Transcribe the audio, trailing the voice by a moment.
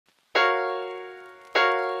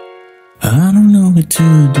I don't know what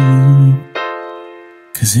to do,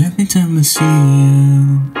 'cause every time I see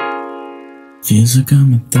you, feels like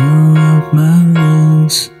I'ma throw out my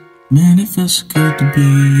lungs. Man, it feels so good to be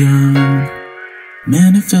young.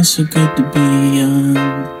 Man, it feels so good to be young.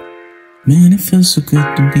 Man, it feels so good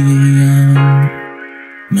to be young.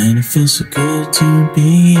 Man, it feels so good to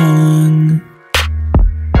be young.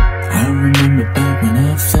 I remember back when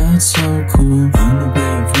I felt so cool,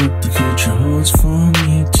 unaware of what the future holds for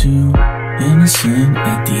me too. Innocent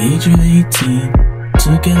at the age of 18,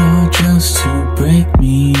 took it all just to break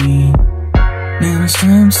me. Now it's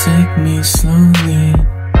time to take me slowly,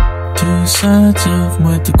 two sides of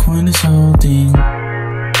what the coin is holding.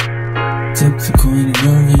 Flip the coin and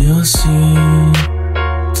over you'll see.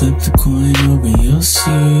 Flip the coin over you'll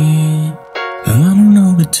see. I don't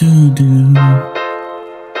know what to do,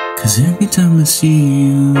 'cause every time I see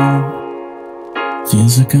you,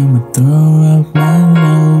 feels like I'ma throw out my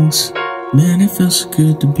lungs. Man, it feels so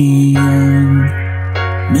good to be young.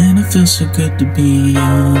 Man, it feels so good to be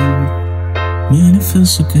young. Man, it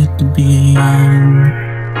feels so good to be young.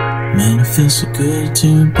 Man, it feels so good to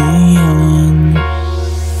be young.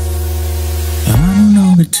 I don't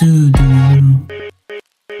know what to do,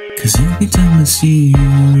 'cause every time I see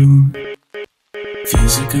you,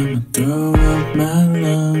 feels like I'ma throw out my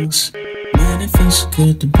lungs. Man, it feels so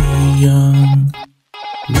good to be young.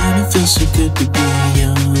 Man, it feels so good to be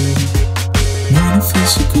young. Man, it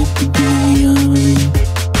feels so good to be young.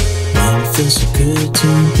 Man, it feels so good to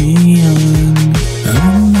be young. I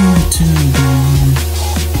don't know what to do,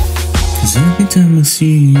 'cause every time I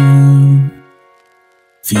see you,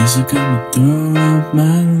 feels like I'ma throw out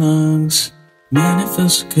my lungs. Man, it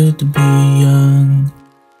feels so good to be young.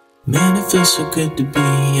 Man, it feels so good to be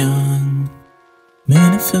young.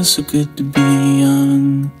 Man, it feels so good to be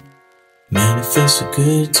young. Man, it feels so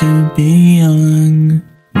good to be young.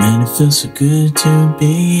 Man, it feels so good to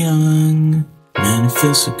be young. Man, it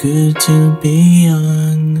feels so good to be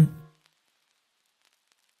young.